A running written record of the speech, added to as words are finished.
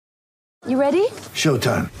You ready?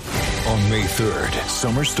 Showtime. On May 3rd,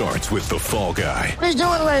 summer starts with The Fall Guy. Let's do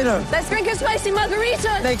it later. Let's drink a spicy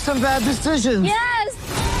margarita. Make some bad decisions.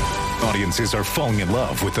 Yes! Audiences are falling in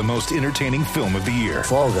love with the most entertaining film of the year.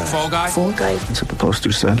 Fall Guy. Fall Guy? Fall guy. That's what the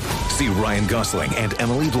poster said. See Ryan Gosling and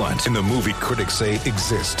Emily Blunt in the movie critics say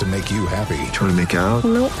exists to make you happy. Trying to make it out?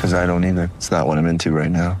 Nope. Because I don't either. It's not what I'm into right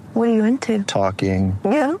now. What are you into? Talking.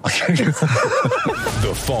 Yeah.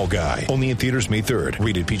 The Fall Guy. Only in theaters May 3rd.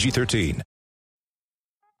 Rated PG-13.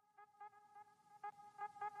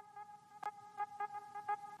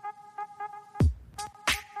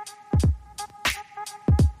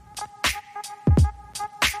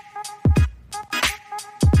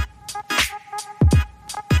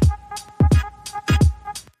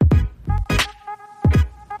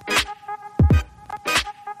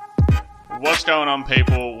 What's going on,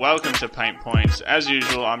 people? Welcome to Paint Points. As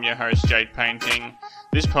usual, I'm your host, Jade Painting.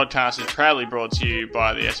 This podcast is proudly brought to you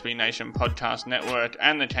by the SB Nation Podcast Network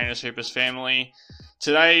and the Tainer Supers family.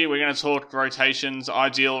 Today, we're going to talk rotations,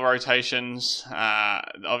 ideal rotations.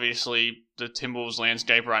 Obviously, the Timberwolves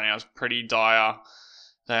landscape right now is pretty dire.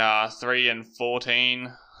 They are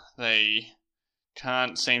 3-14. They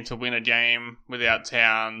can't seem to win a game without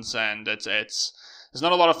Towns, and there's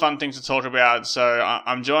not a lot of fun things to talk about, so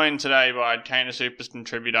I'm joined today by Tainer Supers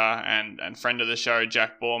contributor and friend of the show,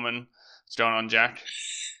 Jack Borman. What's going on, Jack?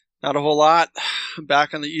 Not a whole lot. I'm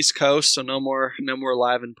back on the East Coast, so no more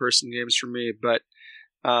live in-person games for me. But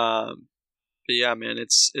yeah, man,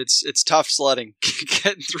 it's tough sledding,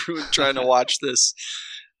 getting through and trying to watch this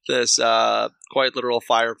quite literal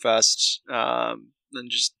fire fest, and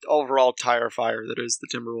just overall tire fire that is the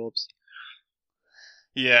Timberwolves.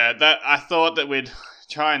 Yeah, that I thought that we'd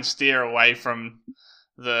try and steer away from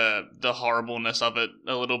the horribleness of it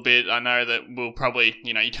a little bit. I know that we'll probably,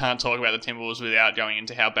 you can't talk about the Timberwolves without going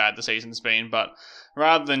into how bad the season's been, but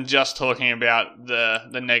rather than just talking about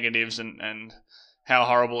the negatives and how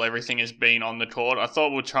horrible everything has been on the court, I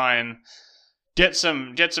thought we'd try and get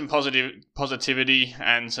some positivity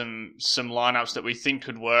and some lineups that we think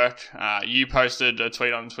could work. You posted a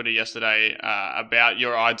tweet on Twitter yesterday about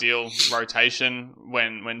your ideal rotation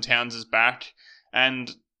when Towns is back,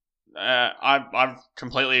 and I've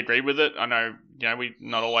completely agreed with it. I know we're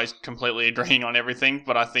not always completely agreeing on everything,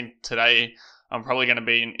 but I think today I'm probably going to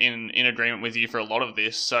be in agreement with you for a lot of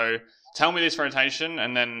this. So tell me this rotation,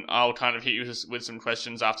 and then I'll kind of hit you with some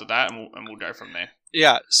questions after that, and we'll go from there.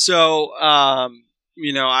 Yeah, so I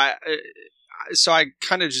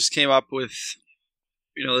kind of just came up with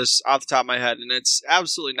this off the top of my head, and it's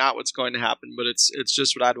absolutely not what's going to happen, but it's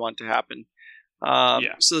just what I'd want to happen.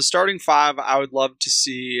 So the starting five I would love to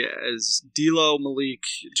see as D'Lo, Malik,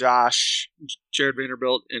 Josh, Jared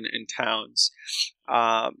Vanderbilt, and Towns.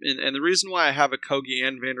 And the reason why I have Okogie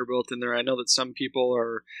and Vanderbilt in there, I know that some people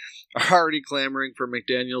are already clamoring for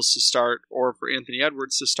McDaniels to start or for Anthony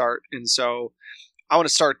Edwards to start, and so I want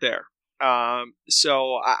to start there.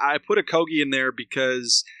 So I put Okogie in there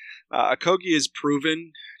because Okogie has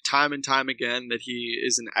proven time and time again that he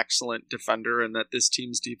is an excellent defender, and that this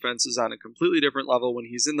team's defense is on a completely different level when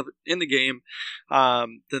he's in the game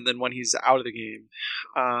than when he's out of the game.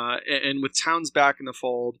 And with Towns back in the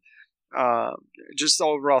fold, just the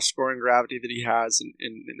overall scoring gravity that he has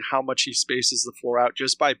and how much he spaces the floor out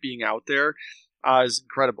just by being out there is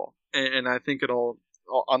incredible. And I think it'll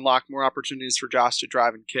unlock more opportunities for Josh to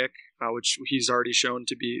drive and kick, which he's already shown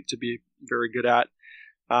to be very good at.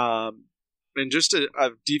 And just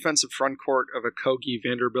a defensive front court of Okogie,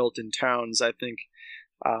 Vanderbilt, and Towns, I think,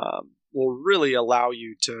 will really allow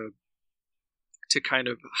you to kind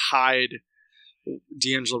of hide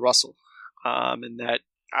D'Angelo Russell, and that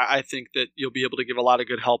I think that you'll be able to give a lot of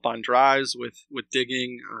good help on drives with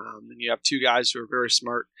digging, and you have two guys who are very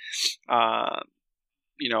smart,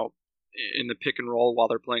 in the pick and roll while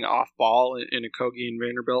they're playing off ball in Okogie and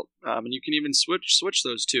Vanderbilt. And you can even switch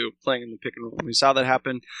those two playing in the pick and roll. We saw that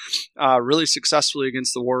happen really successfully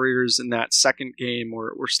against the Warriors in that second game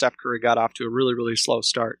where Steph Curry got off to a really, really slow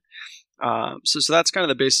start. So that's kind of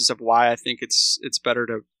the basis of why I think it's better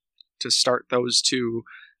to start those two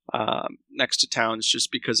next to Towns,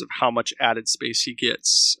 just because of how much added space he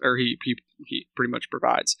gets, or he pretty much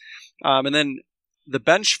provides. And then the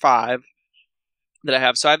bench five that I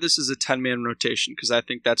have. So I have this as a 10-man rotation because I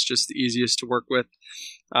think that's just the easiest to work with.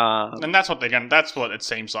 And that's what it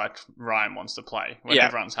seems like Ryan wants to play. When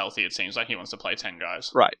everyone's healthy, it seems like he wants to play 10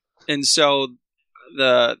 guys. Right. And so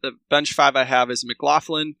the bench five I have is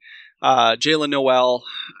McLaughlin, Jalen Noel,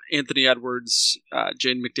 Anthony Edwards,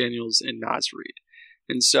 Jaden McDaniels, and Naz Reid.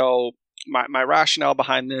 And so my rationale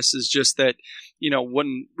behind this is just that,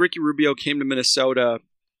 when Ricky Rubio came to Minnesota,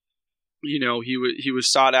 he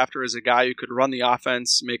was sought after as a guy who could run the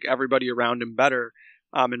offense, make everybody around him better,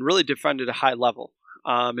 and really defend at a high level.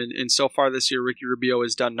 And so far this year, Ricky Rubio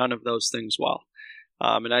has done none of those things well.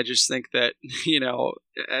 And I just think that,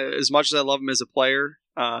 as much as I love him as a player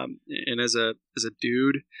and as a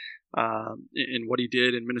dude, in what he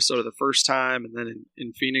did in Minnesota the first time, and then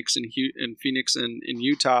in Phoenix and in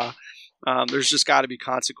Utah, there's just got to be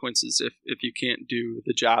consequences if you can't do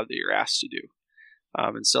the job that you're asked to do.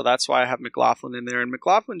 And so that's why I have McLaughlin in there. And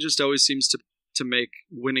McLaughlin just always seems to make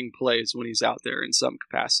winning plays when he's out there in some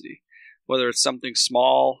capacity, whether it's something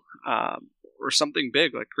small or something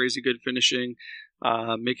big, like crazy good finishing,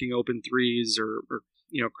 making open threes, or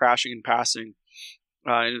crashing and passing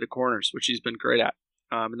into the corners, which he's been great at.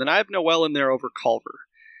 And then I have Noel in there over Culver.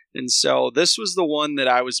 And so this was the one that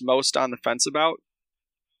I was most on the fence about,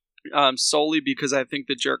 solely because I think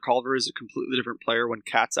that Jarrett Culver is a completely different player when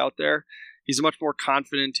Cat's out there. He's much more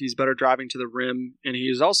confident. He's better driving to the rim, and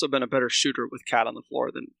he's also been a better shooter with Cat on the floor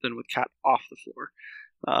than with Cat off the floor.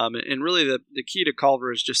 And really, the key to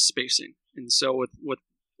Culver is just spacing. And so with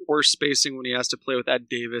worse spacing when he has to play with Ed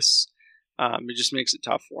Davis, it just makes it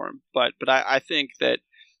tough for him. But I think that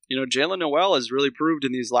Jalen Noel has really proved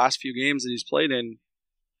in these last few games that he's played in,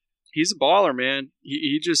 he's a baller, man.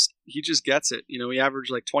 He just gets it. He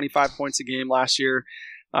averaged like 25 points a game last year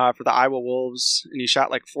for the Iowa Wolves, and he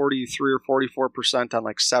shot like 43 or 44% on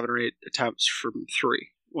like 7 or 8 attempts from three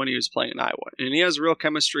when he was playing in Iowa. And he has real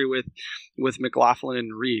chemistry with McLaughlin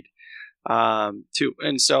and Reed too.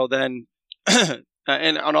 And so then,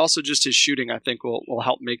 and also just his shooting, I think will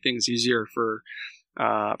help make things easier for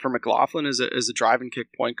McLaughlin as a drive and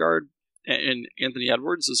kick point guard, and Anthony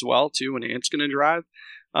Edwards as well too when Ant's going to drive.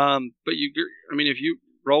 But if you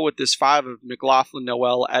roll with this 5 of McLaughlin,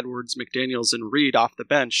 Noel, Edwards, McDaniels, and Reed off the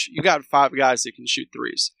bench, you got 5 guys that can shoot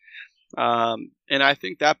threes. And I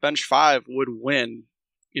think that bench 5 would win,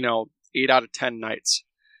 8 out of 10 nights,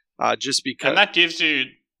 just because. And that gives you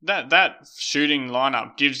that shooting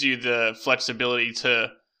lineup gives you the flexibility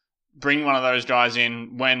to bring one of those guys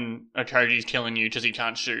in when Okogie's killing you because he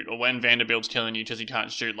can't shoot, or when Vanderbilt's killing you because he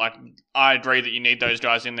can't shoot. Like, I agree that you need those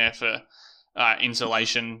guys in there for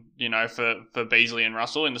insulation, for Beasley and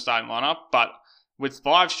Russell in the starting lineup. But with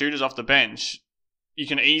 5 shooters off the bench, you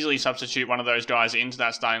can easily substitute one of those guys into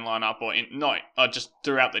that starting lineup, or just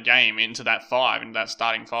throughout the game into that 5, into that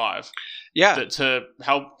starting 5. Yeah, to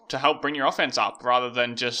help bring your offense up, rather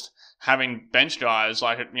than just having bench guys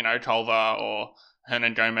like Culver or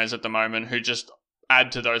Hernan Gomez at the moment who just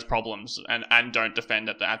add to those problems and don't defend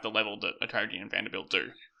at the level that Okogie and Vanderbilt do.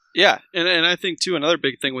 Yeah, and I think too another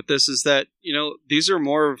big thing with this is that these are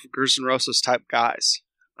more of Gerson Rosas type guys.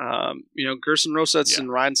 Gerson Rosas and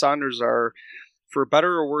Ryan Saunders are, for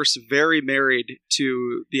better or worse, very married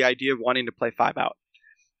to the idea of wanting to play 5 out.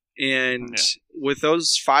 And with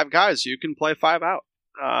those 5 guys, you can play 5 out.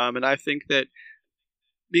 And I think that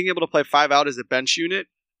being able to play 5 out as a bench unit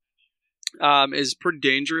is pretty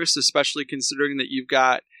dangerous, especially considering that you've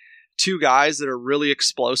got 2 guys that are really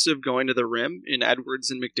explosive going to the rim in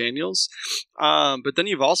Edwards and McDaniels. But then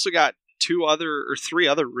you've also got 3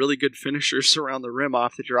 other really good finishers around the rim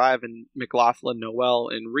off the drive in McLaughlin, Noel,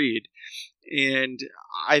 and Reed. And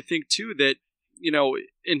I think too that,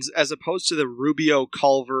 as opposed to the Rubio,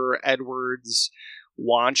 Culver, Edwards,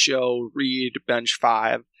 Wancho, Reed, bench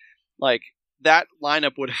 5, like that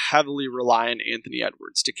lineup would heavily rely on Anthony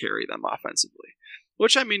Edwards to carry them offensively,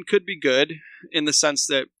 which could be good in the sense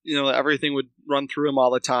that, everything would run through him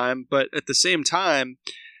all the time. But at the same time,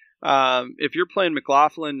 if you're playing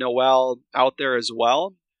McLaughlin, Noel out there as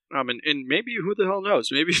well, and maybe who the hell knows,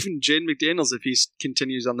 maybe even Jaden McDaniels, if he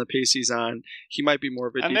continues on the pace he's on, he might be more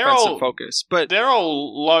of a defensive focus. But they're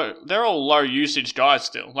all low usage guys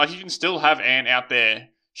still. Like, you can still have Ant out there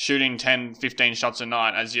shooting 10, 15 shots a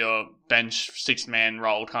night as your bench 6-man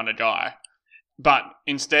role kind of guy. But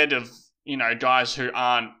instead of, guys who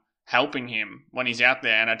aren't helping him when he's out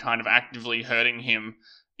there and are kind of actively hurting him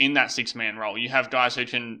in that 6-man role, you have guys who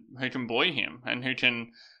can buoy him and who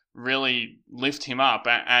can really lift him up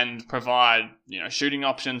and provide, shooting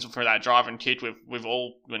options for that drive and kick. We've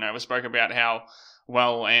all, we spoke about how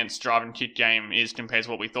well Ant's drive and kick game is compared to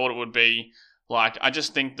what we thought it would be. Like, I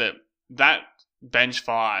just think that bench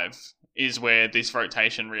 5 is where this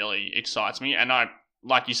rotation really excites me. And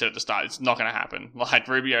like you said at the start, it's not going to happen. Like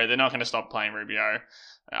Rubio, they're not going to stop playing Rubio.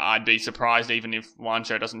 I'd be surprised even if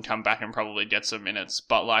Wancho doesn't come back and probably get some minutes.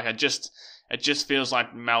 But it just feels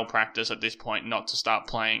like malpractice at this point not to start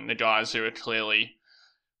playing the guys who are clearly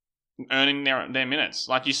earning their minutes.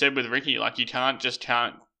 Like you said with Ricky, like you can't just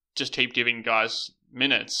keep giving guys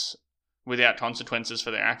minutes without consequences for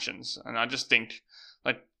their actions. And I just think,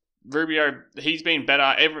 like, Rubio, he's been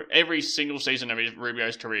better every single season of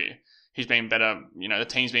Rubio's career. He's been better. The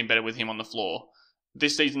team's been better with him on the floor.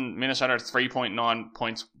 This season, Minnesota are 3.9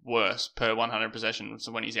 points worse per 100 possessions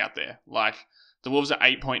when he's out there. Like, the Wolves are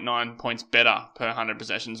 8.9 points better per 100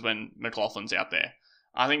 possessions when McLaughlin's out there.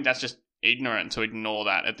 I think that's just ignorant to ignore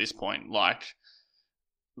that at this point. Like,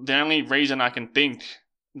 the only reason I can think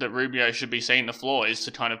that Rubio should be seeing the floor is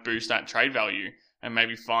to kind of boost that trade value and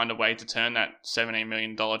maybe find a way to turn that $17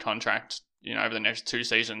 million contract, over the next 2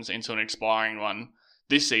 seasons into an expiring one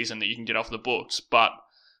this season that you can get off the books. But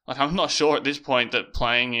I'm not sure at this point that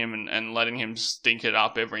playing him and letting him stink it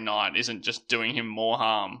up every night isn't just doing him more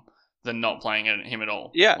harm than not playing him at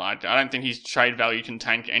all. Yeah. I don't think his trade value can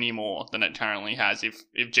tank any more than it currently has if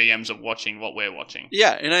GMs are watching what we're watching.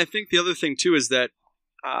 Yeah, and I think the other thing too is that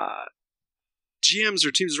GMs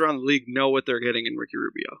or teams around the league know what they're getting in Ricky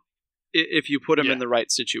Rubio if you put him in the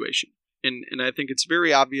right situation. And I think it's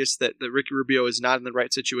very obvious that Ricky Rubio is not in the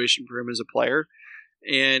right situation for him as a player.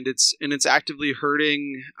 And it's actively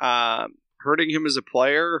hurting him as a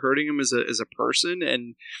player, hurting him as a person,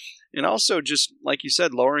 and also just like you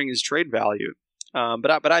said, lowering his trade value.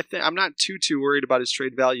 But I think I'm not too worried about his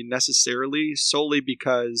trade value necessarily, solely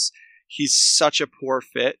because he's such a poor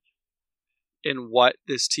fit in what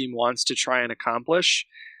this team wants to try and accomplish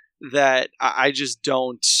that I just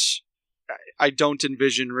don't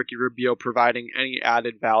envision Ricky Rubio providing any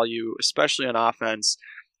added value, especially on offense,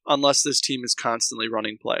 unless this team is constantly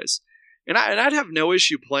running plays. And I'd have no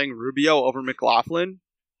issue playing Rubio over McLaughlin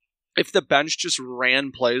if the bench just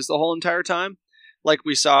ran plays the whole entire time, like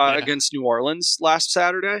we saw against New Orleans last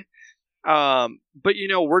Saturday. But,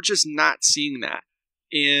 we're just not seeing that.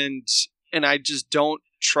 And I just don't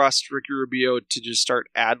trust Ricky Rubio to just start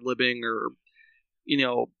ad-libbing or,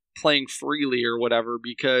 playing freely or whatever,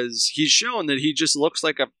 because he's shown that he just looks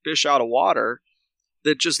like a fish out of water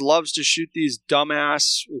that just loves to shoot these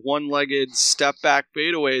dumbass one-legged step-back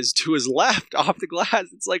fadeaways to his left off the glass.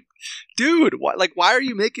 It's like, dude, why are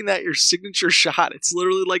you making that your signature shot? It's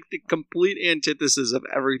literally like the complete antithesis of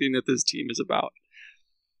everything that this team is about.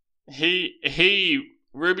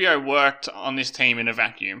 Rubio worked on this team in a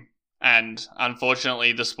vacuum, and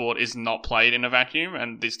unfortunately the sport is not played in a vacuum,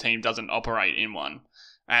 and this team doesn't operate in one.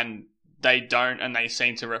 And they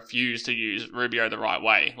seem to refuse to use Rubio the right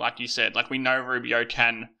way. Like you said, we know Rubio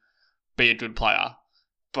can be a good player,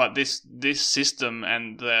 but this system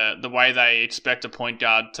and the way they expect a point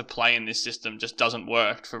guard to play in this system just doesn't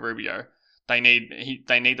work for Rubio. They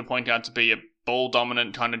need the point guard to be a ball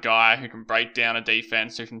dominant kind of guy who can break down a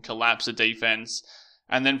defense, who can collapse a defense,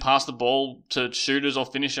 and then pass the ball to shooters or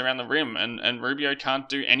finish around the rim. And Rubio can't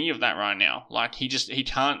do any of that right now. He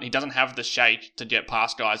doesn't have the shake to get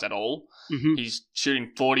past guys at all. Mm-hmm. He's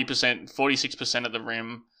shooting 40%, 46% at the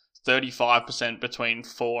rim, 35% between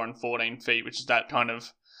 4 and 14 feet, which is that kind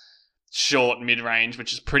of short mid-range,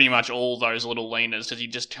 which is pretty much all those little leaners, because he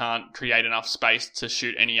just can't create enough space to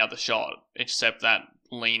shoot any other shot except that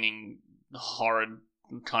leaning, horrid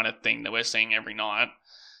kind of thing that we're seeing every night.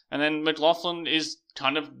 And then McLaughlin is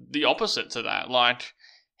kind of the opposite to that.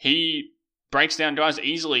 He breaks down guys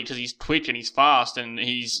easily because he's quick and he's fast and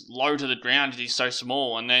he's low to the ground because he's so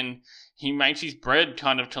small. And then he makes his bread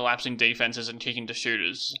kind of collapsing defenses and kicking to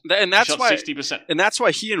shooters. And that's why 60%. And that's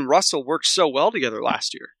why he and Russell worked so well together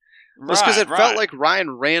last year. Just because it felt like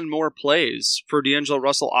Ryan ran more plays for D'Angelo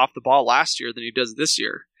Russell off the ball last year than he does this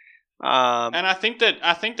year. And I think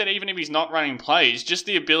that even if he's not running plays, just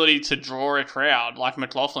the ability to draw a crowd like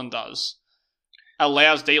McLaughlin does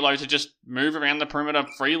allows D'Lo to just move around the perimeter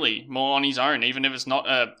freely, more on his own, even if it's not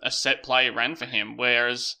a set play ran for him.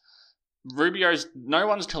 Whereas no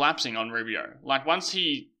one's collapsing on Rubio. Once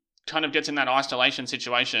he kind of gets in that isolation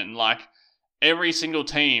situation, every single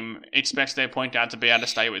team expects their point guard to be able to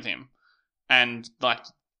stay with him. And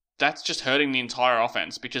that's just hurting the entire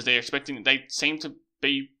offense because they seem to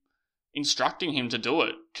be instructing him to do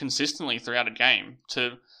it consistently throughout a game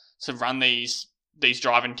to run these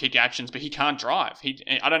drive and kick actions, but he can't drive.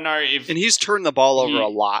 I don't know if... And he's turned the ball over a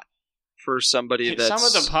lot for somebody that's... Some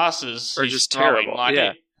of the passes are just terrible.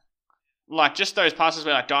 Just those passes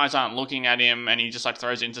where guys aren't looking at him and he just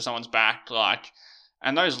throws it into someone's back,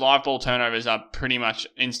 and those live ball turnovers are pretty much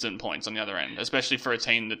instant points on the other end, especially for a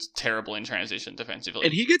team that's terrible in transition defensively.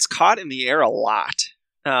 And he gets caught in the air a lot.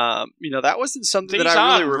 That wasn't something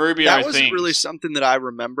really something that I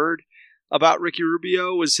remembered about Ricky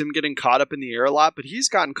Rubio, was him getting caught up in the air a lot, but he's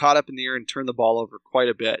gotten caught up in the air and turned the ball over quite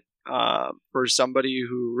a bit for somebody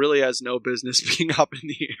who really has no business being up in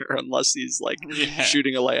the air unless he's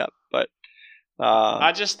shooting a layup. But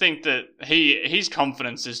I just think that his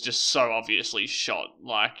confidence is just so obviously shot.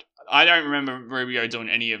 I don't remember Rubio doing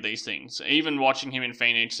any of these things. Even watching him in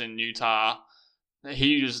Phoenix and Utah,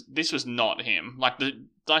 this was not him. Like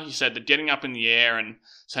you said, the getting up in the air and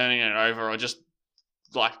turning it over, or just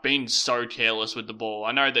like being so careless with the ball.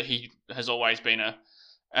 I know that he has always been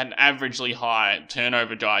an averagely high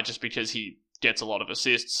turnover guy just because he gets a lot of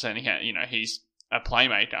assists and he's a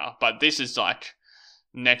playmaker. But this is like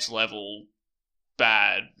next level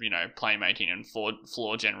bad, playmaking and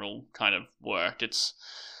floor general kind of work.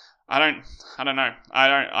 I don't know.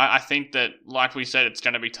 I think that, like we said, it's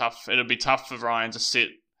going to be tough. It'll be tough for Ryan to sit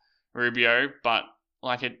Rubio, but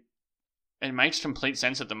like it makes complete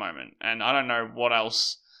sense at the moment. And I don't know what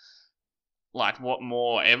else, like what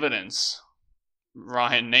more evidence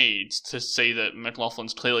Ryan needs to see that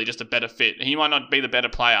McLaughlin's clearly just a better fit. He might not be the better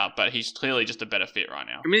player, but he's clearly just a better fit right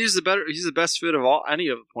now. I mean, he's the best fit of any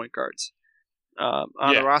of the point guards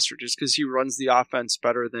on the roster, just because he runs the offense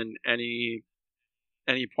better than any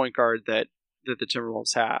point guard that the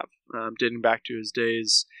Timberwolves have, dating back to his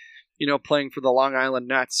days, playing for the Long Island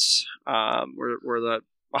Nets, where the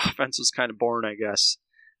offense was kind of born, I guess.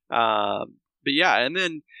 But yeah, and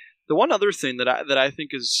then the one other thing that I think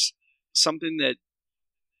is something that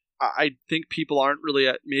I think people aren't really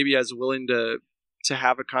maybe as willing to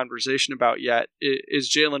have a conversation about yet is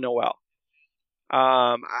Jaylen Nowell.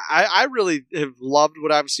 I really have loved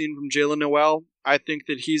what I've seen from Jaylen Nowell. I think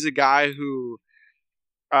that he's a guy who,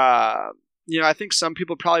 I think some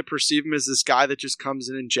people probably perceive him as this guy that just comes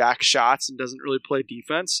in and jacks shots and doesn't really play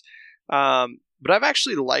defense. But I've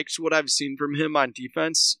actually liked what I've seen from him on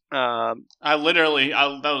defense. That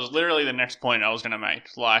was literally the next point I was going to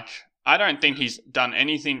make. Like, I don't think he's done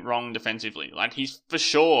anything wrong defensively. Like, he's for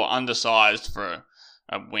sure undersized for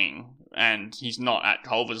a wing, and he's not at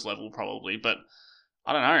Culver's level probably, but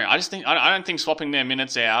I don't know. I don't think swapping their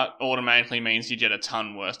minutes out automatically means you get a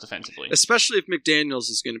ton worse defensively. Especially if McDaniels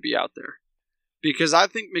is going to be out there. Because I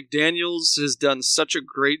think McDaniels has done such a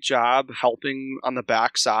great job helping on the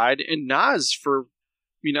backside, and Naz, for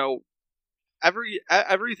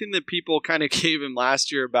everything that people kind of gave him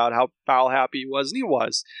last year about how foul happy he was, and he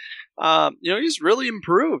was. He's really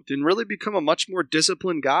improved and really become a much more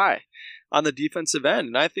disciplined guy on the defensive end.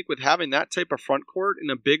 And I think with having that type of front court and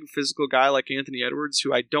a big physical guy like Anthony Edwards,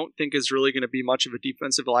 who I don't think is really going to be much of a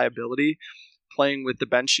defensive liability playing with the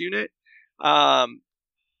bench unit, why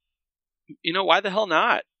the hell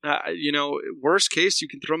not? Worst case, you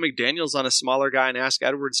can throw McDaniels on a smaller guy and ask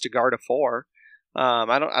Edwards to guard a 4.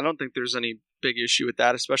 I don't think there's any big issue with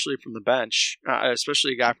that, especially from the bench,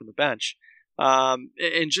 especially a guy from the bench.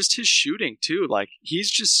 And just his shooting too. Like, he's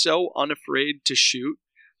just so unafraid to shoot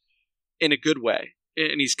in a good way,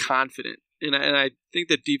 and he's confident. And I think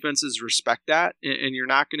that defenses respect that, and you're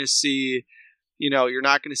not going to see,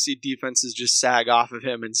 defenses just sag off of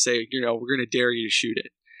him and say, we're going to dare you to shoot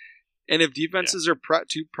it. And if defenses are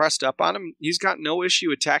too pressed up on him, he's got no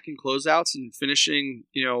issue attacking closeouts and finishing,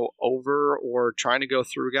 over or trying to go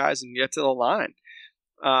through guys and get to the line.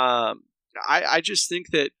 I just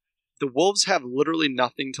think that the Wolves have literally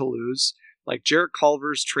nothing to lose. Like, Jarrett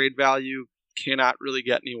Culver's trade value cannot really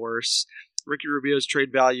get any worse. Ricky Rubio's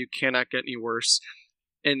trade value cannot get any worse.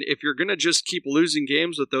 And if you're going to just keep losing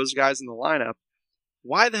games with those guys in the lineup,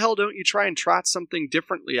 why the hell don't you try and trot something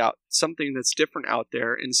that's different out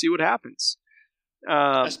there and see what happens?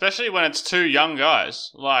 Especially when it's two young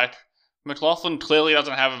guys. Like, McLaughlin clearly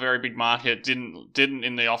doesn't have a very big market, didn't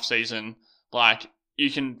in the offseason. Like,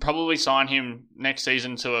 you can probably sign him next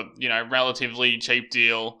season to a, relatively cheap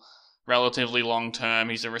deal, relatively long term.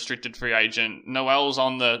 He's a restricted free agent. Noel's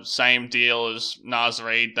on the same deal as Naz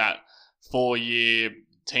Reid, that 4-year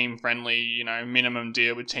team-friendly, minimum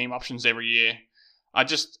deal with team options every year.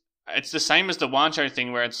 It's the same as the Juancho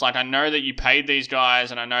thing, where it's like, I know that you paid these guys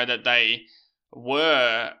and I know that they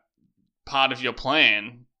were part of your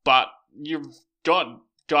plan, but you've got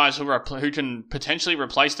guys who can potentially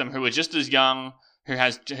replace them, who are just as young, who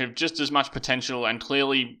have just as much potential and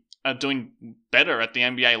clearly are doing better at the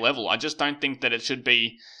NBA level. I just don't think that it should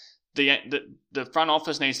be the front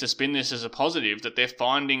office needs to spin this as a positive, that they're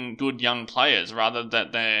finding good young players rather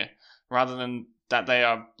than that they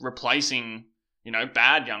are replacing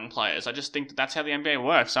bad young players. I just think that's how the NBA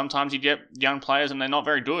works. Sometimes you get young players and they're not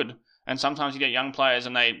very good, and sometimes you get young players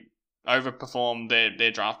and they overperform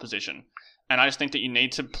their draft position. And I just think that you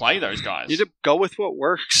need to play those guys. You need to go with what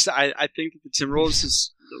works. I think that the Timberwolves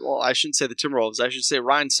I shouldn't say the Timberwolves. I should say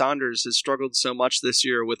Ryan Saunders has struggled so much this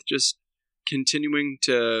year with just continuing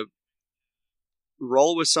to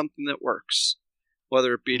roll with something that works.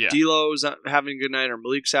 Whether it be D'Lo's having a good night or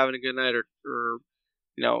Malik's having a good night or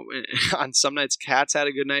on some nights Cat's had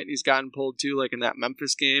a good night and he's gotten pulled too, like in that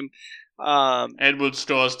Memphis game. Edwards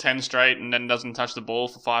scores 10 straight and then doesn't touch the ball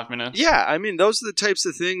for 5 minutes. Yeah, I mean, those are the types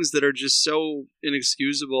of things that are just so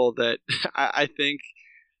inexcusable that I think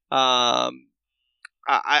I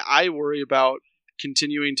worry about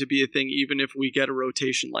continuing to be a thing even if we get a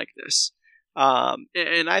rotation like this.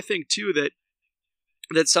 And I think, too,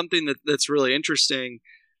 that's something that's really interesting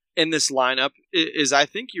in this lineup is I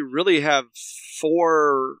think you really have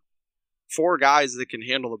four guys that can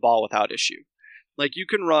handle the ball without issue. Like you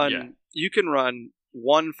can run 1-5,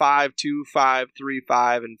 2-5,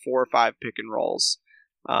 3-5, and 4-5 pick and rolls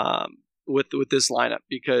with this lineup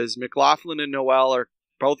because McLaughlin and Noel are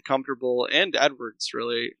both comfortable, and Edwards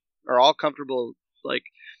really are all comfortable, like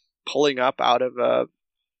pulling up out of a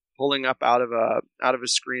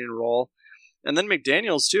screen and roll. And then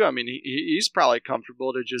McDaniels too. I mean, he's probably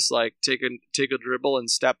comfortable to just like take a dribble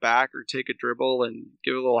and step back, or take a dribble and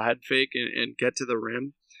give a little head fake and get to the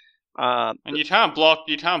rim. And you can't block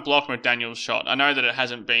McDaniels' shot. I know that it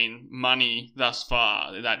hasn't been money thus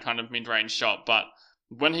far, that kind of mid-range shot, but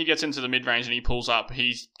when he gets into the mid-range and he pulls up,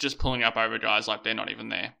 he's just pulling up over guys like they're not even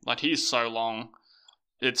there. Like he's so long.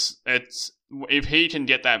 It's if he can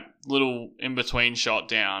get that little in-between shot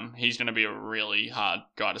down, he's going to be a really hard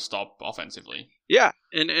guy to stop offensively. Yeah,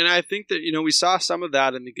 and I think that, we saw some of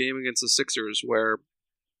that in the game against the Sixers where,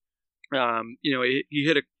 he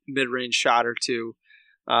hit a mid-range shot or two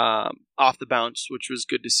off the bounce, which was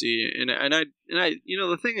good to see. And I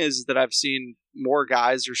the thing is that I've seen more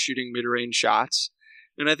guys are shooting mid-range shots,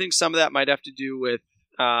 and I think some of that might have to do with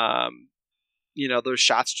those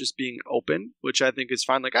shots just being open, which I think is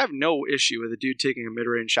fine. Like I have no issue with a dude taking a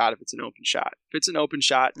mid-range shot if it's an open shot. If it's an open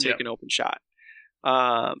shot, take an open shot.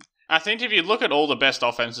 I think if you look at all the best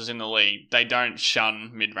offenses in the league, they don't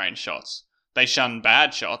shun mid-range shots. They shun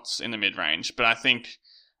bad shots in the mid-range, but I think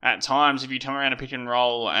at times, if you come around a pick and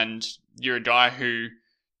roll and you're a guy who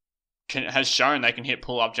has shown they can hit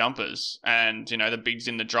pull-up jumpers and, the bigs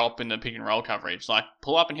in the drop in the pick and roll coverage, like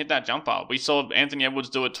pull up and hit that jumper. We saw Anthony Edwards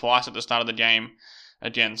do it twice at the start of the game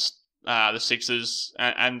against the Sixers,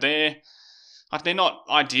 and they're not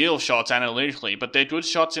ideal shots analytically, but they're good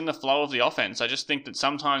shots in the flow of the offense. I just think that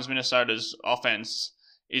sometimes Minnesota's offense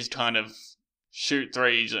is kind of shoot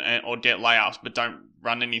threes or get layups, but don't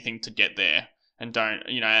run anything to get there. And don't,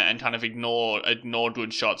 and kind of ignore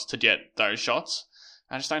good shots to get those shots.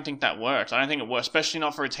 I just don't think that works. I don't think it works, especially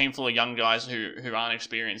not for a team full of young guys who aren't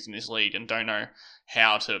experienced in this league and don't know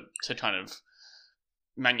how to kind of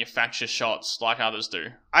manufacture shots like others do.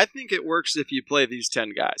 I think it works if you play these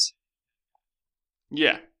 10 guys.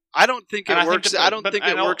 Yeah. I don't think it works. I don't think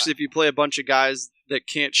it works if you play a bunch of guys that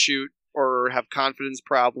can't shoot or have confidence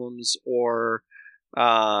problems or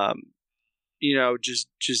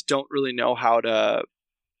just don't really know how to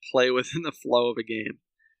play within the flow of a game.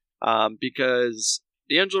 Because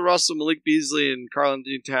D'Angelo Russell, Malik Beasley, and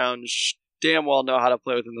Karl-Anthony Towns damn well know how to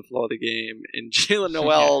play within the flow of the game. And Jalen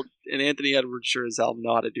Noel and Anthony Edwards sure as hell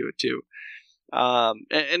know how to do it too.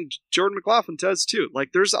 And Jordan McLaughlin does too.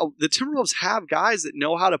 Like the Timberwolves have guys that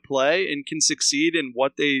know how to play and can succeed in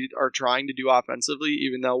what they are trying to do offensively,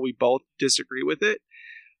 even though we both disagree with it.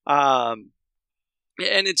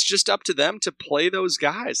 And it's just up to them to play those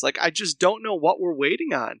guys. Like, I just don't know what we're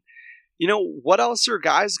waiting on. What else are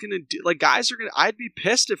guys going to do? Like, I'd be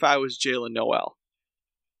pissed if I was Jalen Noel.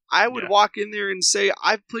 I would walk in there and say,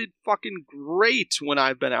 I've played fucking great when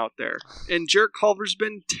I've been out there. And Jarrett Culver's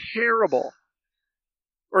been terrible.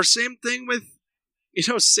 Or same thing with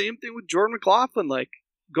Jordan McLaughlin. Like,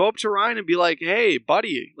 go up to Ryan and be like, hey,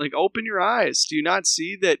 buddy, like, open your eyes. Do you not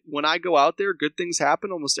see that when I go out there, good things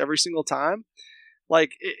happen almost every single time?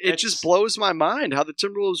 Like, it just blows my mind how the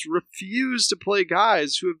Timberwolves refuse to play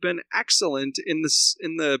guys who have been excellent in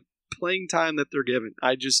the playing time that they're given.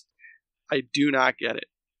 I do not get it.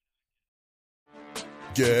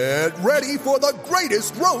 Get ready for the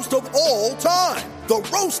greatest roast of all time. The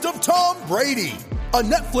Roast of Tom Brady. A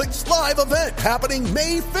Netflix live event happening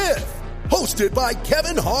May 5th. Hosted by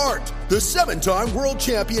Kevin Hart, the 7-time world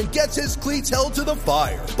champion gets his cleats held to the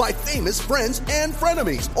fire by famous friends and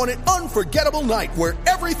frenemies on an unforgettable night where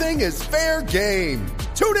everything is fair game.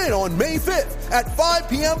 Tune in on May 5th at 5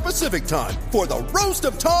 p.m. Pacific time for the Roast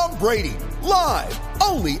of Tom Brady, live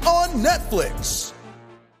only on Netflix.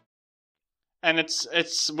 And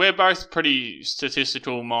we're both pretty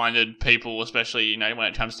statistical minded people, especially when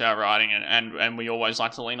it comes to our writing, and we always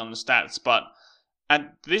like to lean on the stats, but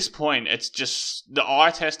at this point, it's just the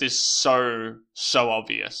eye test is so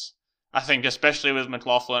obvious. I think, especially with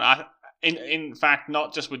McLaughlin. In fact,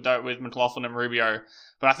 not just with McLaughlin and Rubio,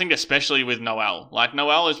 but I think especially with Noel. Like,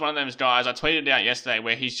 Noel is one of those guys I tweeted out yesterday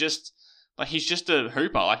where he's just Like, he's just a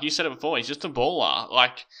hooper. Like you said it before, he's just a baller.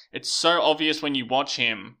 Like, it's so obvious when you watch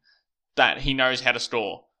him that he knows how to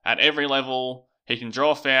score. At every level, he can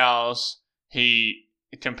draw fouls, he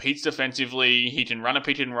competes defensively, he can run a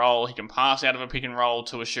pick and roll, he can pass out of a pick and roll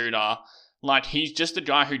to a shooter. Like, he's just a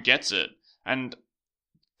guy who gets it. And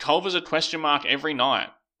Culver's a question mark every night.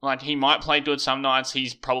 Like, he might play good some nights,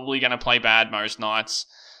 he's probably going to play bad most nights.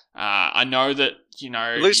 I know that,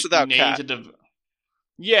 at least without Cat.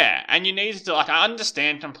 Yeah, and you need to, like, I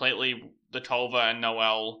understand completely the Culver and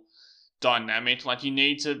Noel dynamic. Like, you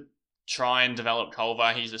need to try and develop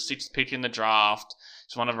Culver. He's the 6th pick in the draft.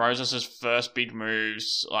 It's one of Rosas' first big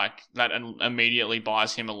moves. Like, that immediately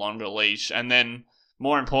buys him a longer leash. And then,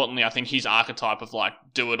 more importantly, I think his archetype of, like,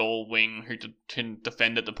 do-it-all wing who can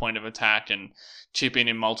defend at the point of attack and chip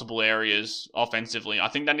in multiple areas offensively. I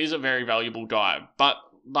think that is a very valuable guy. But,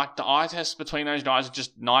 like, the eye test between those guys are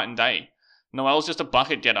just night and day. Noel's just a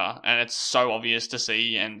bucket getter, and it's so obvious to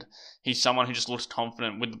see, and he's someone who just looks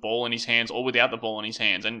confident with the ball in his hands or without the ball in his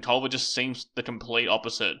hands, and Culver just seems the complete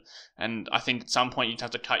opposite. And I think at some point you'd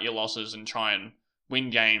have to cut your losses and try and win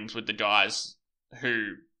games with the guys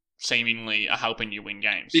who seemingly are helping you win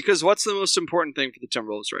games. Because what's the most important thing for the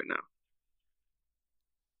Timberwolves right now?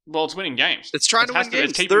 Well, it's winning games. It's trying to win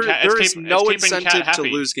games. There is no incentive to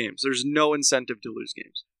lose games. There's no incentive to lose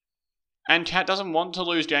games. And Cat doesn't want to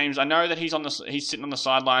lose games. I know that he's sitting on the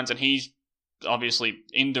sidelines, and he's obviously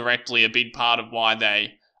indirectly a big part of why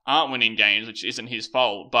they aren't winning games, which isn't his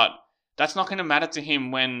fault. But that's not going to matter to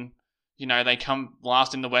him when, they come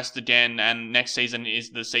last in the West again, and next season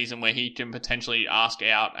is the season where he can potentially ask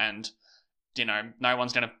out, and, no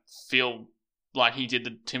one's going to feel like he did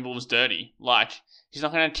the Timberwolves dirty. Like, he's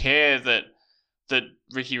not going to care that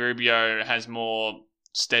Ricky Rubio has more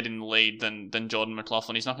stead in the lead than Jordan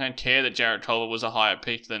McLaughlin. He's not going to care that Jarrett Culver was a higher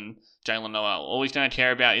pick than Jalen Noel. All he's going to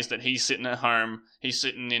care about is that he's sitting at home, he's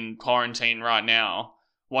sitting in quarantine right now,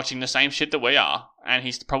 watching the same shit that we are, and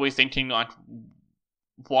he's probably thinking, like,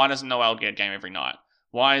 why doesn't Noel get a game every night?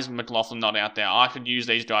 Why is McLaughlin not out there? I could use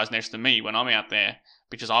these guys next to me when I'm out there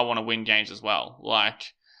because I want to win games as well. Like,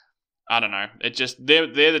 I don't know. It just, they're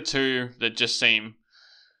the two that just seem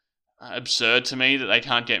absurd to me that they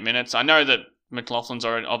can't get minutes. I know that McLaughlin's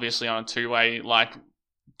obviously on a two-way. Like,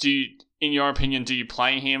 in your opinion, do you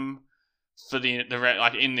play him for the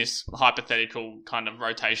like in this hypothetical kind of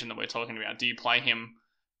rotation that we're talking about? Do you play him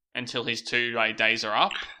until his two-way days are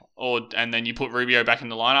up, and then you put Rubio back in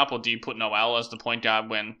the lineup, or do you put Noel as the point guard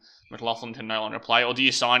when McLaughlin can no longer play, or do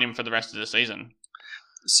you sign him for the rest of the season?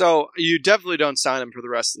 So you definitely don't sign him for the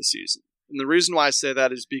rest of the season. And the reason why I say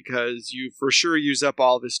that is because you for sure use up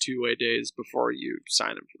all of his two-way days before you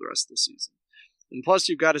sign him for the rest of the season. And plus,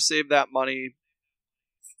 you've got to save that money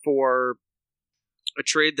for a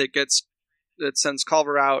trade that sends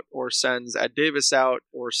Culver out, or sends Ed Davis out,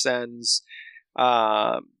 or sends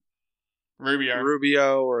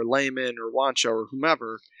Rubio or Layman or Wancho or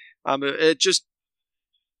whomever. It just,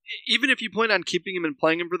 even if you plan on keeping him and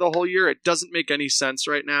playing him for the whole year, it doesn't make any sense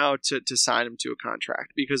right now to sign him to a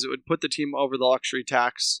contract, because it would put the team over the luxury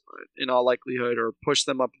tax in all likelihood, or push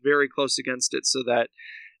them up very close against it, so that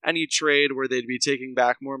any trade where they'd be taking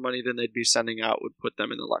back more money than they'd be sending out would put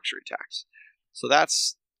them in the luxury tax. So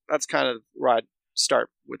that's kind of where I'd start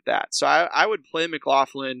with that. So I would play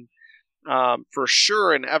McLaughlin for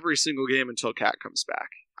sure in every single game until Cat comes back.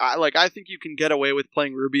 I think you can get away with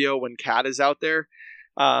playing Rubio when Cat is out there,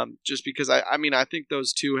 just because I think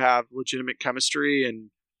those two have legitimate chemistry and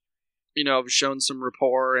have shown some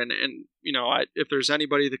rapport, and if there's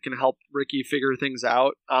anybody that can help Ricky figure things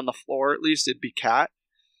out on the floor, at least it'd be Cat.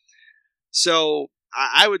 So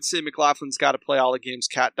I would say McLaughlin's got to play all the games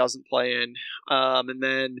Cat doesn't play in. And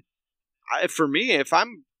then for me,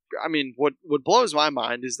 what blows my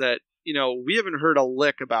mind is that, we haven't heard a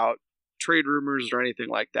lick about trade rumors or anything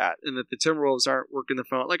like that, and that the Timberwolves aren't working the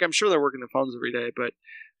phone. Like, I'm sure they're working the phones every day, but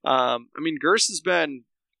Gerst has been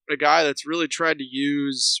a guy that's really tried to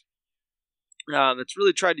use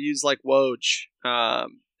like Woj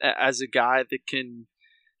as a guy that can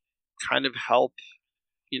kind of help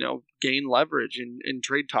gain leverage in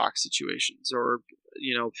trade talk situations, or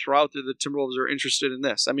throw out that the Timberwolves are interested in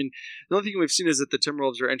this. The only thing we've seen is that the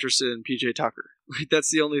Timberwolves are interested in PJ Tucker. Like, that's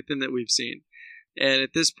the only thing that we've seen. And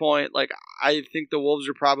at this point, like, I think the Wolves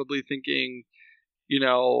are probably thinking,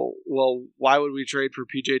 well, why would we trade for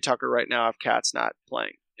PJ Tucker right now if Cat's not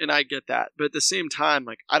playing? And I get that, but at the same time,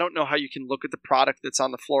 like, I don't know how you can look at the product that's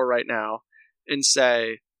on the floor right now and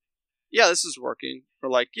say, yeah, this is working, or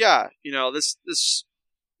like, yeah, this is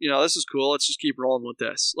cool. Let's just keep rolling with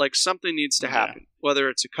this. Like, something needs to happen, whether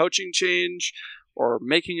it's a coaching change, or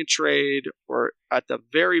making a trade, or at the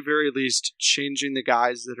very, very least changing the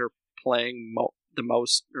guys that are playing the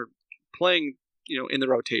most, or playing, in the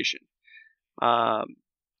rotation.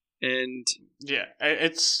 And yeah,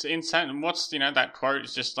 it's insane. What's, that quote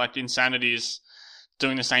is just like, insanity is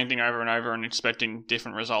doing the same thing over and over and expecting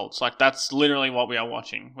different results. Like, that's literally what we are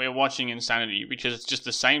watching. We're watching insanity because it's just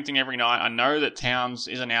the same thing every night. I know that Towns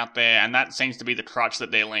isn't out there, and that seems to be the crutch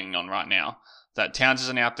that they're leaning on right now. That Towns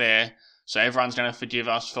isn't out there, so everyone's going to forgive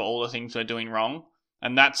us for all the things we're doing wrong.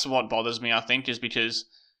 And that's what bothers me, I think, is because,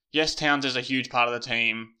 yes, Towns is a huge part of the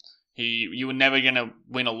team. You were never going to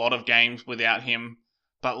win a lot of games without him.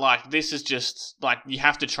 But, like, this is just, like, you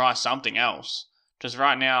have to try something else. Because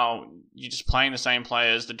right now, you're just playing the same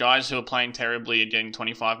players. The guys who are playing terribly are getting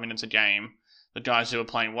 25 minutes a game. The guys who are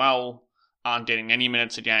playing well aren't getting any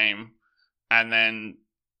minutes a game. And then,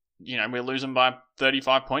 we're losing by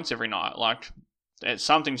 35 points every night. Like,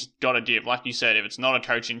 something's got to give. Like you said, if it's not a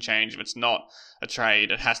coaching change, if it's not a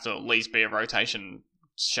trade, it has to at least be a rotation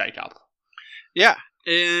shake-up. Yeah.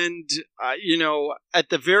 And,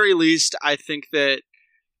 at the very least, I think that,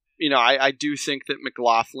 I do think that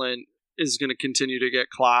McLaughlin is going to continue to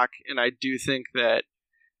get clock, and I do think that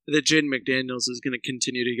Jaden McDaniels is going to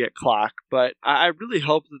continue to get clock. But I really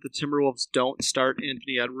hope that the Timberwolves don't start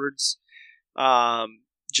Anthony Edwards,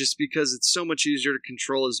 just because it's so much easier to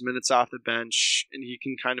control his minutes off the bench, and he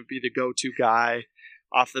can kind of be the go-to guy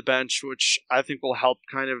off the bench, which I think will help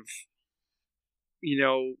kind of,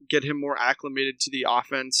 get him more acclimated to the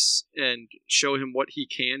offense and show him what he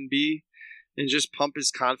can be, and just pump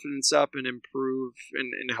his confidence up and improve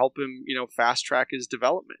and help him, fast track his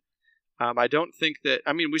development. I don't think that,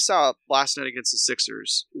 we saw last night against the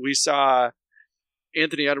Sixers, we saw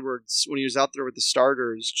Anthony Edwards, when he was out there with the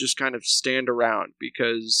starters, just kind of stand around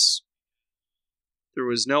because there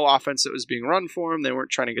was no offense that was being run for him. They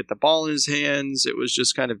weren't trying to get the ball in his hands. It was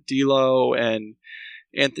just kind of D'Lo and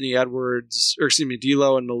Anthony Edwards,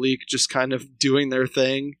 D'Lo and Malik just kind of doing their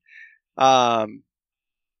thing.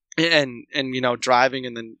 And driving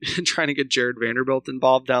and then trying to get Jared Vanderbilt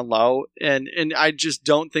involved down low. And I just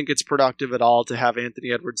don't think it's productive at all to have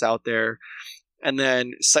Anthony Edwards out there and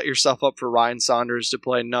then set yourself up for Ryan Saunders to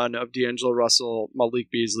play none of D'Angelo Russell,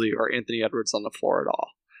 Malik Beasley, or Anthony Edwards on the floor at all.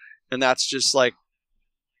 And that's just like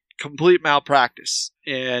complete malpractice.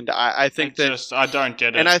 And I think I don't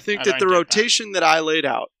get it. And I think that the rotation that I laid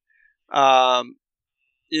out,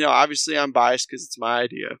 obviously I'm biased because it's my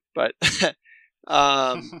idea, but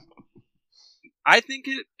I think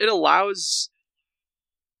it allows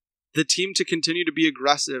the team to continue to be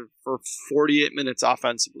aggressive for 48 minutes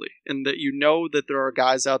offensively, and that that there are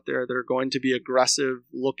guys out there that are going to be aggressive,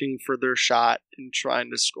 looking for their shot and trying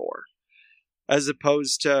to score, as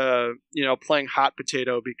opposed to playing hot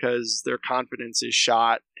potato because their confidence is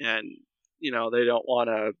shot and they don't want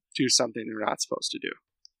to do something they're not supposed to do.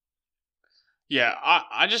 Yeah,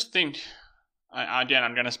 I just think, again,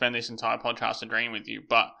 I'm going to spend this entire podcast agreeing with you,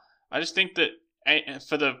 but I just think that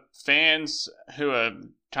for the fans who are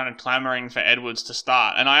kind of clamoring for Edwards to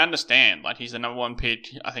start, and I understand, like, he's the number one pick.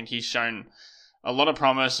 I think he's shown a lot of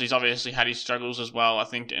promise. He's obviously had his struggles as well, I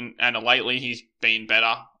think, and lately he's been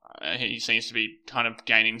better. He seems to be kind of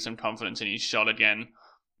gaining some confidence in his shot again.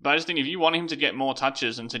 But I just think if you want him to get more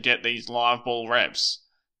touches and to get these live ball reps,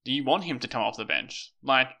 do you want him to come off the bench?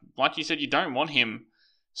 Like you said, you don't want him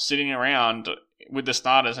sitting around with the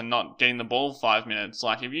starters and not getting the ball 5 minutes.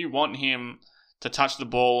 Like, if you want him to touch the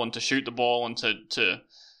ball and to shoot the ball and to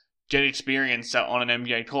get experience on an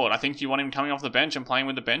NBA court, I think you want him coming off the bench and playing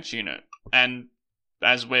with the bench unit. And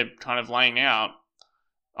as we're kind of laying out,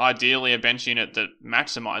 ideally a bench unit that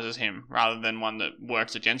maximizes him rather than one that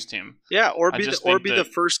works against him. Yeah, or be the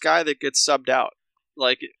first guy that gets subbed out.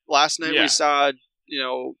 Like last night we saw,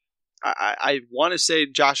 I want to say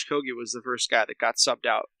Josh Kogi was the first guy that got subbed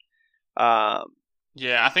out.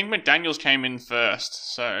 Yeah, I think McDaniels came in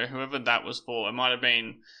first, so whoever that was for, it might have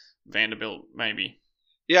been Vanderbilt, maybe.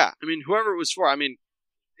 Yeah, whoever it was for,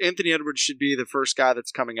 Anthony Edwards should be the first guy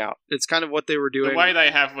that's coming out. It's kind of what they were doing. The way they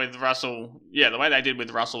have with Russell, the way they did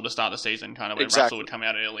with Russell to start the season, kind of where Russell would come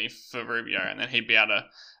out early for Rubio, and then he'd be able to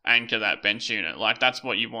anchor that bench unit. Like, that's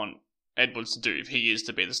what you want Edwards to do if he is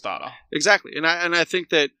to be the starter. Exactly, and I think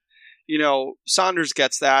that Saunders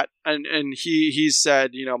gets that, and he's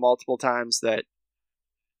said multiple times that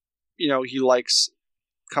he likes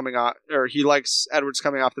coming off, or he likes Edwards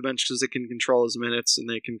coming off the bench because they can control his minutes and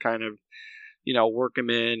they can kind of work him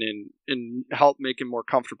in and help make him more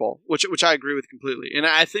comfortable, which I agree with completely. And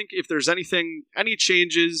I think if there's any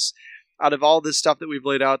changes out of all this stuff that we've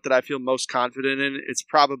laid out that I feel most confident in, it's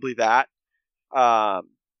probably that.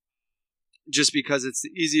 just because it's the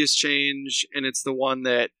easiest change and it's the one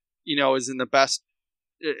that, is in the best.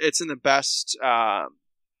 It's in the best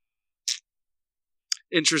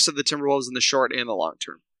interest of the Timberwolves in the short and the long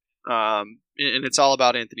term. And it's all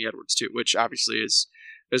about Anthony Edwards too, which obviously is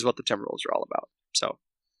what the Timberwolves are all about. So,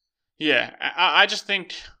 yeah, I just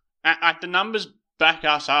think the numbers back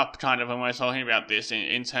us up kind of when we're talking about this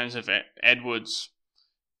in terms of Edwards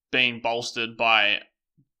being bolstered by,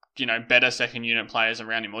 better second unit players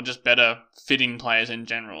around him or just better fitting players in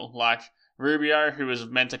general. Like Rubio, who was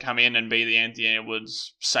meant to come in and be the Anthony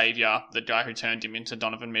Edwards savior, the guy who turned him into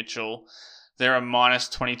Donovan Mitchell. They're a minus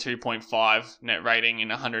 22.5 net rating in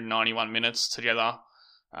 191 minutes together.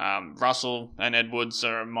 Russell and Edwards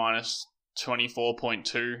are a minus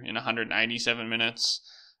 24.2 in 187 minutes.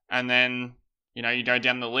 And then, you go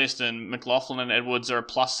down the list and McLaughlin and Edwards are a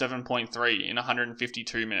plus 7.3 in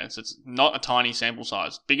 152 minutes. It's not a tiny sample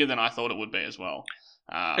size, bigger than I thought it would be as well.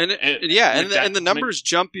 And the numbers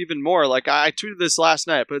jump even more. Like I tweeted this last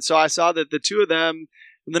night, but so I saw that the two of them,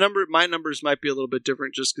 my numbers might be a little bit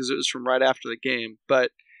different just because it was from right after the game.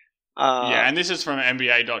 But and this is from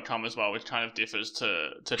NBA.com as well, which kind of differs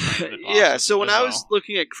to Cleaning the Glass. Yeah, so when I was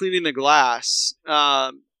looking at Cleaning the Glass,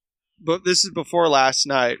 but this is before last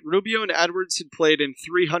night, Rubio and Edwards had played in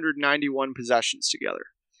 391 possessions together.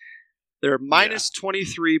 They're minus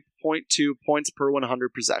 23.2 points per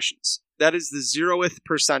 100 possessions. That is the 0th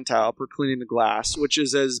percentile per Cleaning the Glass, which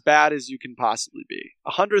is as bad as you can possibly be.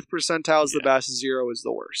 100th percentile is the best, 0 is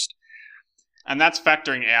the worst. And that's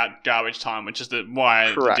factoring out garbage time, which is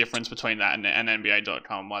why Correct. The difference between that and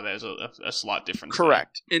NBA.com, why there's a slight difference.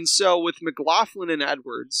 Correct. There. And so with McLaughlin and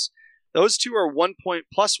Edwards, those two are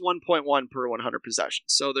plus 1.1 per 100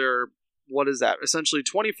 possessions. So they're, what is that? Essentially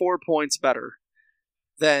 24 points better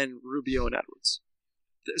than Rubio and Edwards.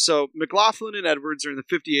 So McLaughlin and Edwards are in the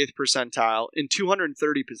 58th percentile in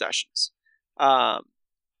 230 possessions. And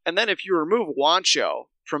then if you remove Juancho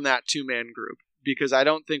from that two-man group, because I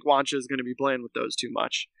don't think Juancho is going to be playing with those too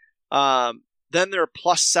much, then they're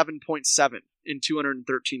plus 7.7 in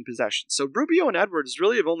 213 possessions. So Rubio and Edwards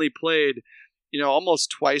really have only played,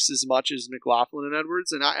 almost twice as much as McLaughlin and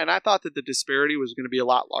Edwards. And I thought that the disparity was going to be a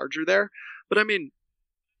lot larger there. But I mean,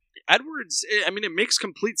 Edwards, it makes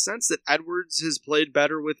complete sense that Edwards has played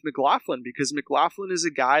better with McLaughlin because McLaughlin is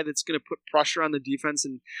a guy that's going to put pressure on the defense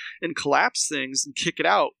and collapse things and kick it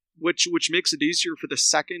out, which makes it easier for the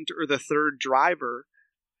second or the third driver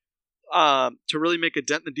to really make a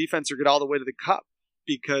dent in the defense or get all the way to the cup.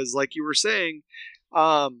 Because like you were saying,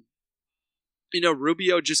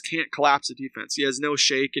 Rubio just can't collapse a defense. He has no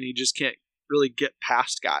shake and he just can't really get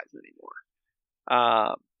past guys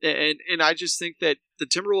anymore. And I just think that the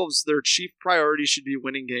Timberwolves, their chief priority should be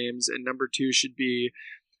winning games, and number two should be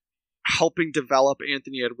helping develop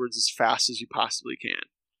Anthony Edwards as fast as you possibly can.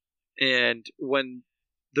 And when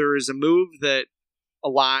there is a move that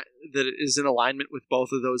is in alignment with both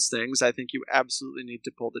of those things, I think you absolutely need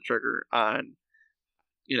to pull the trigger on,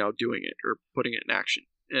 doing it or putting it in action.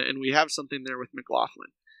 And we have something there with McLaughlin.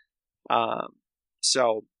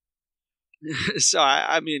 So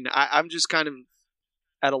I'm just kind of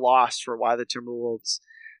at a loss for why the Timberwolves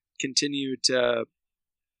continue to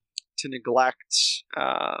neglect,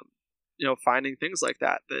 finding things like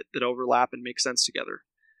that overlap and make sense together.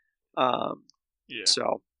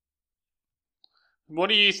 So, what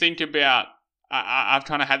do you think about? I've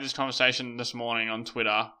kind of had this conversation this morning on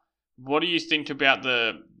Twitter. What do you think about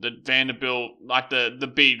the Vanderbilt, like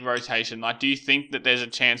the big rotation? Like, do you think that there's a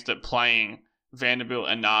chance that playing Vanderbilt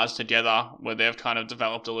and Naz together, where they've kind of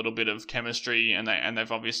developed a little bit of chemistry and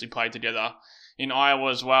they've obviously played together in Iowa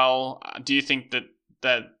as well, do you think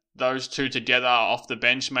that those two together off the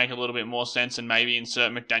bench make a little bit more sense and maybe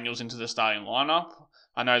insert McDaniels into the starting lineup?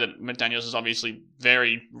 I know that McDaniels is obviously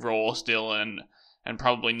very raw still and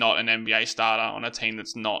probably not an NBA starter on a team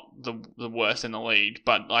that's not the worst in the league.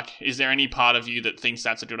 But is there any part of you that thinks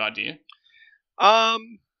that's a good idea?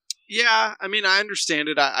 Yeah, I understand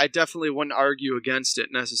it. I definitely wouldn't argue against it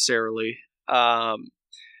necessarily. And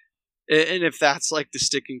if that's the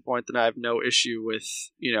sticking point, then I have no issue with,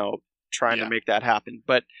 trying to make that happen.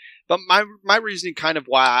 But my reasoning kind of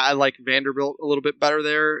why I like Vanderbilt a little bit better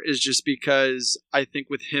there is just because I think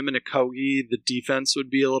with him and Okogie, the defense would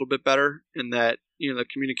be a little bit better in that, the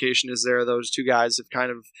communication is there. Those two guys have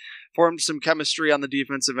kind of formed some chemistry on the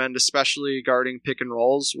defensive end, especially guarding pick and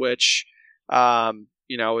rolls, which,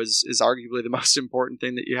 is arguably the most important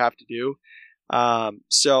thing that you have to do.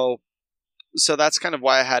 So that's kind of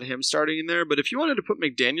why I had him starting in there. But if you wanted to put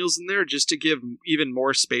McDaniels in there just to give even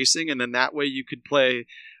more spacing, and then that way you could play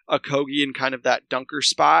Okogie in kind of that dunker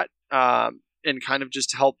spot, and kind of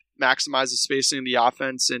just help maximize the spacing of the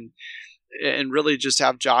offense and and really just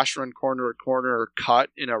have Josh run corner to corner or cut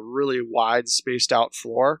in a really wide spaced out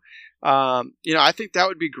floor, I think that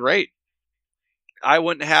would be great. I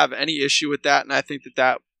wouldn't have any issue with that, and I think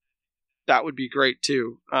that would be great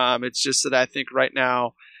too. It's just that I think right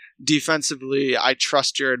now, defensively, I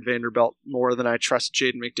trust Jared Vanderbilt more than I trust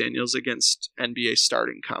Jaden McDaniels against NBA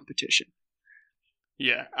starting competition.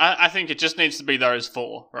 Yeah, I think it just needs to be those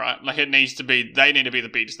four, right? Like they need to be the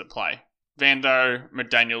bigs that play. Vando,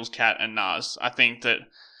 McDaniels, Cat, and Nas. I think that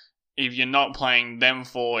if you're not playing them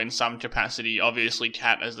four in some capacity, obviously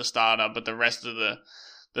Cat as the starter, but the rest of the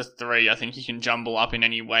three, I think you can jumble up in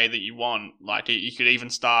any way that you want. Like you could even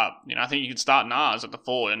start, I think you could start Nas at the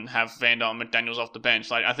four and have Vando and McDaniels off the bench.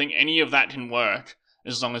 Like I think any of that can work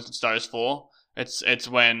as long as it's those four. It's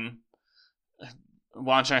when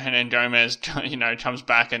Juancho Hernangomez, comes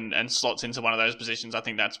back and slots into one of those positions. I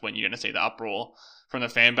think that's when you're going to see the uproar from the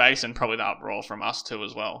fan base and probably the uproar from us too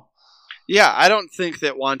as well. Yeah, I don't think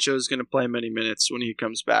that Juancho is going to play many minutes when he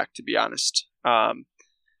comes back, to be honest.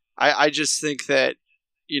 I just think that,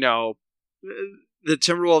 the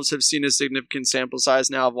Timberwolves have seen a significant sample size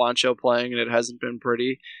now of Juancho playing, and it hasn't been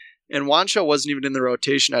pretty. And Juancho wasn't even in the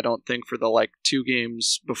rotation, I don't think, for the 2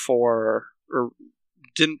 games before, or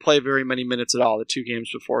didn't play very many minutes at all the 2 games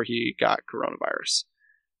before he got coronavirus.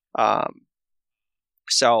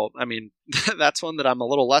 So, I mean, that's one that I'm a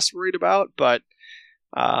little less worried about, but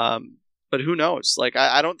who knows?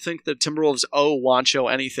 I don't think the Timberwolves owe Juancho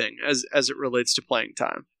anything as it relates to playing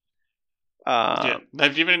time.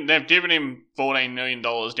 They've given him $14 million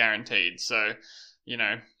guaranteed, so he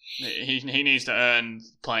needs to earn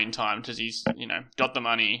playing time because he's got the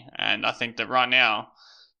money, and I think that right now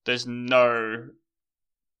there's no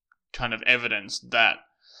kind of evidence that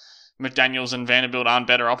McDaniels and Vanderbilt aren't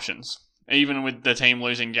better options. Even with the team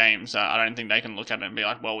losing games, I don't think they can look at it and be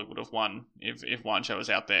like, well, we would have won if Juancho was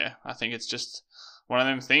out there. I think it's just one of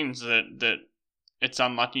them things that it's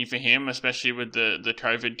unlucky for him, especially with the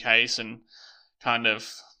COVID case, and kind of,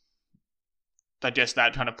 I guess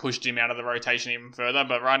that kind of pushed him out of the rotation even further.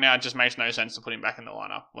 But right now, it just makes no sense to put him back in the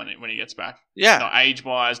lineup when he gets back. Yeah. Not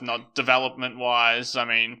age-wise, not development-wise. I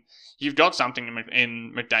mean, you've got something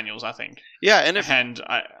in McDaniels, I think. Yeah, go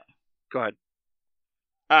ahead.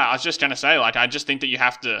 I was just going to say, I just think that you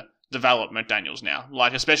have to develop McDaniels now.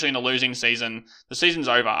 Especially in a losing season. The season's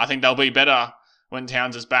over. I think they'll be better when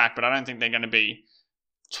Towns is back, but I don't think they're going to be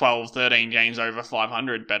 12, 13 games over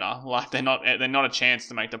 500 better. They're not a chance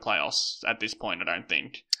to make the playoffs at this point, I don't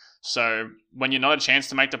think. So when you're not a chance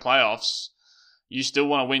to make the playoffs, you still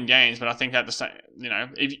want to win games, but I think that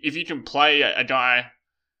if you can play a guy,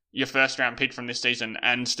 your first round pick from this season,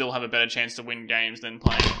 and still have a better chance to win games than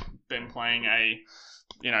playing a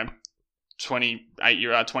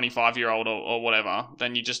 25-year-old or whatever,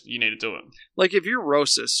 then you need to do it. If you're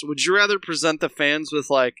Rosas, would you rather present the fans with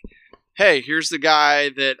hey, here's the guy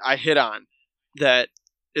that I hit on that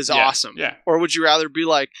is awesome? Yeah. Or would you rather be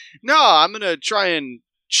no, I'm going to try and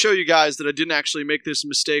show you guys that I didn't actually make this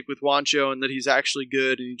mistake with Juancho and that he's actually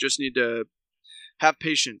good and you just need to have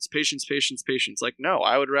patience. No,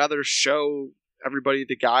 I would rather show everybody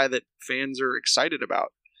the guy that fans are excited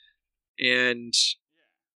about. And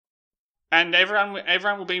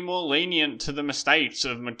everyone will be more lenient to the mistakes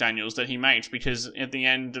of McDaniels that he makes, because at the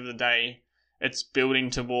end of the day, it's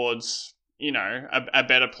building towards, a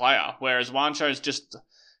better player. Whereas Juancho's just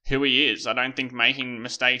who he is. I don't think making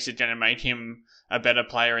mistakes is going to make him a better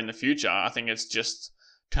player in the future. I think it's just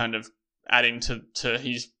kind of adding to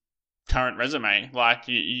his current resume.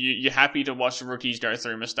 You're happy to watch rookies go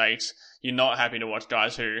through mistakes. You're not happy to watch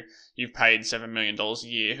guys who you've paid $7 million a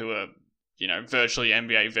year who are, virtually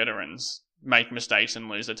NBA veterans make mistakes and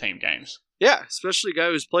lose the team games. Yeah, especially a guy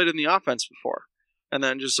who's played in the offense before and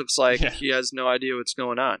then just looks like he has no idea what's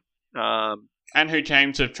going on. And who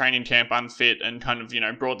came to training camp unfit and kind of,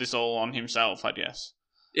 brought this all on himself, I guess.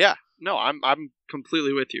 Yeah, no, I'm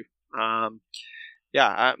completely with you. I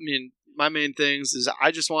mean, my main things is I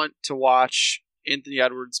just want to watch Anthony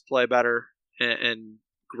Edwards play better and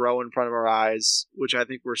grow in front of our eyes, which I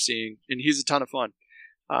think we're seeing, and he's a ton of fun.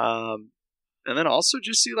 And then also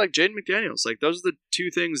just see Jaden McDaniels. Those are the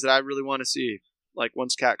 2 things that I really want to see,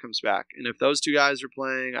 once Cat comes back. And if those 2 guys are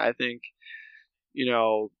playing, I think,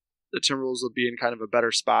 the Timberwolves will be in kind of a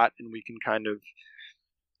better spot, and we can kind of,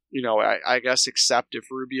 I guess accept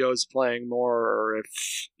if Rubio's playing more or if,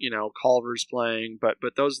 Culver's playing. But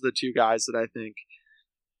those are the 2 guys that I think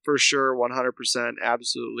for sure 100%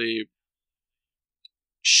 absolutely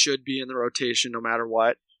should be in the rotation no matter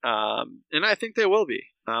what. And I think they will be.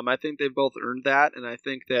 I think they've both earned that, and I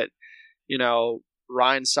think that,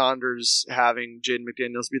 Ryan Saunders having Jaden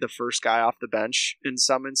McDaniels be the first guy off the bench in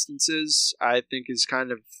some instances, I think is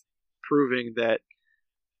kind of proving that,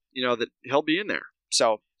 that he'll be in there.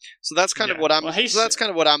 So that's kind of what I'm. That's kind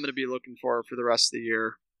of what I'm going to be looking for the rest of the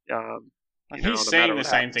year. He's seeing the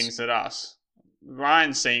same things as us.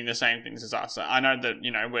 Ryan's seeing the same things as us. I know that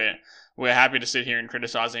we're happy to sit here and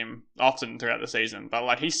criticize him often throughout the season,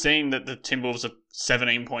 but he's seen that the Timberwolves are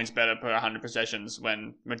 17 points better per 100 possessions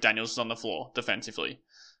when McDaniels is on the floor defensively.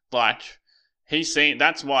 He's seen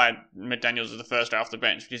that's why McDaniels is the first guy off the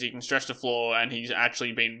bench, because he can stretch the floor and he's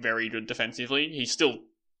actually been very good defensively. He's still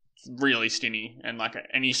really skinny and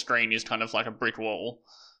any screen is kind of like a brick wall,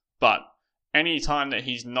 but any time that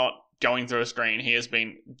he's not going through a screen, he has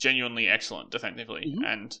been genuinely excellent defensively. Mm-hmm.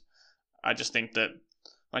 And I just think that,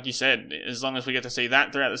 like you said, as long as we get to see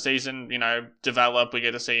that throughout the season, develop, we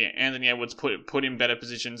get to see Anthony Edwards put in better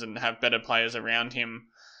positions and have better players around him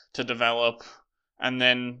to develop, and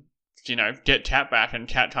then, get Cat back, and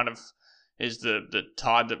Cat kind of is the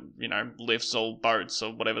tide that, lifts all boats,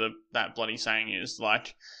 or whatever that bloody saying is.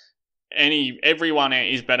 Everyone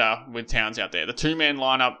is better with Towns out there. The 2-man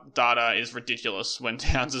lineup data is ridiculous when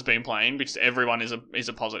Towns has been playing, because everyone is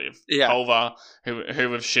a positive. Yeah. Culver,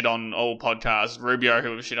 who have shit on all podcasts, Rubio,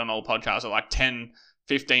 who have shit on all podcasts, are 10,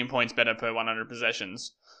 15 points better per 100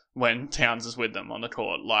 possessions when Towns is with them on the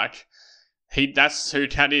court. That's who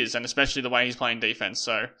Cat is, and especially the way he's playing defense.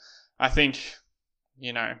 So I think,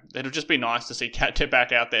 it'll just be nice to see Cat get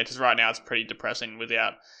back out there, because right now it's pretty depressing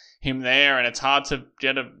without him there, and it's hard to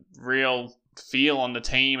get a real feel on the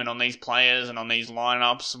team and on these players and on these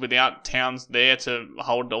lineups without Towns there to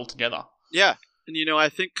hold it all together. Yeah, and I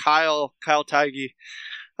think Kyle Teige,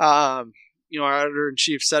 our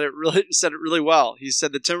editor-in-chief, said it really well. He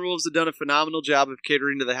said the Timberwolves have done a phenomenal job of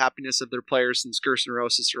catering to the happiness of their players since Gerson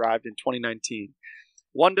Rosas arrived in 2019.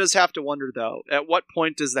 One does have to wonder, though, at what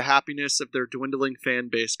point does the happiness of their dwindling fan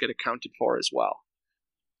base get accounted for as well?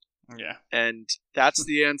 Yeah. And that's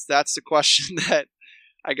the answer. That's the question that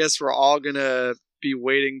I guess we're all going to be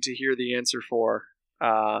waiting to hear the answer for,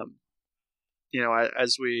 as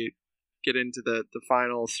we get into the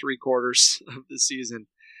final 3 quarters of the season.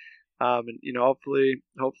 And, hopefully,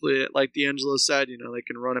 like D'Angelo said, they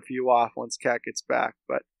can run a few off once Cat gets back,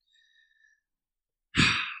 but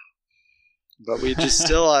we just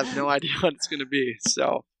still have no idea what it's going to be.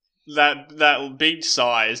 So that big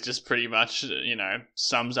sigh is just pretty much,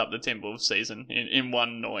 sums up the Timberwolves season in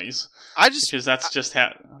one noise. Because that's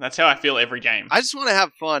how I feel every game. I just want to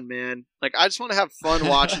have fun, man. I just want to have fun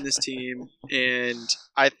watching this team, and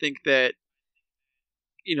I think that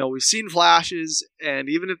we've seen flashes, and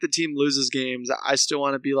even if the team loses games, I still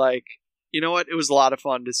want to be like, you know what? It was a lot of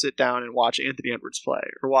fun to sit down and watch Anthony Edwards play,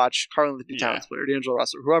 or watch Karl-Anthony Towns play, or D'Angelo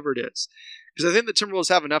Russell, or whoever it is. Because I think the Timberwolves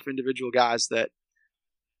have enough individual guys that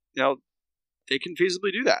they can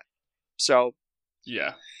feasibly do that. So,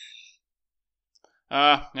 yeah.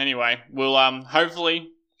 Anyway, we'll hopefully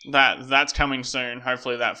that's coming soon.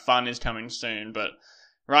 Hopefully that fun is coming soon. But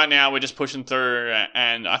right now we're just pushing through,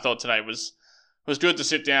 and I thought today was good to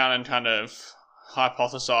sit down and kind of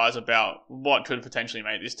hypothesize about what could potentially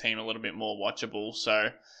make this team a little bit more watchable. So,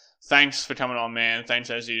 thanks for coming on, man. Thanks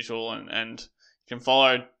as usual, and you can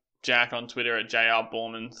follow Jack on Twitter at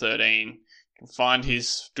JRBorman13. You can find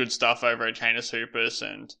his good stuff over at Canis Hoopus,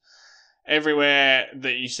 and everywhere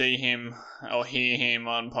that you see him or hear him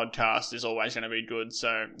on podcast is always going to be good.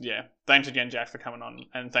 So, yeah, thanks again, Jack, for coming on,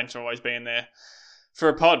 and thanks for always being there for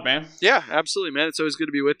a pod, man. Yeah, absolutely, man. It's always good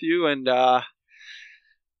to be with you, and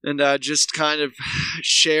just kind of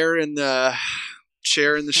sharing the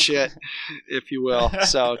shit, if you will.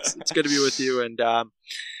 So it's good to be with you, and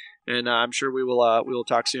I'm sure we will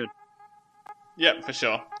talk soon. Yep, for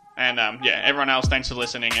sure. And everyone else, thanks for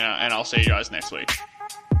listening, and I'll see you guys next week.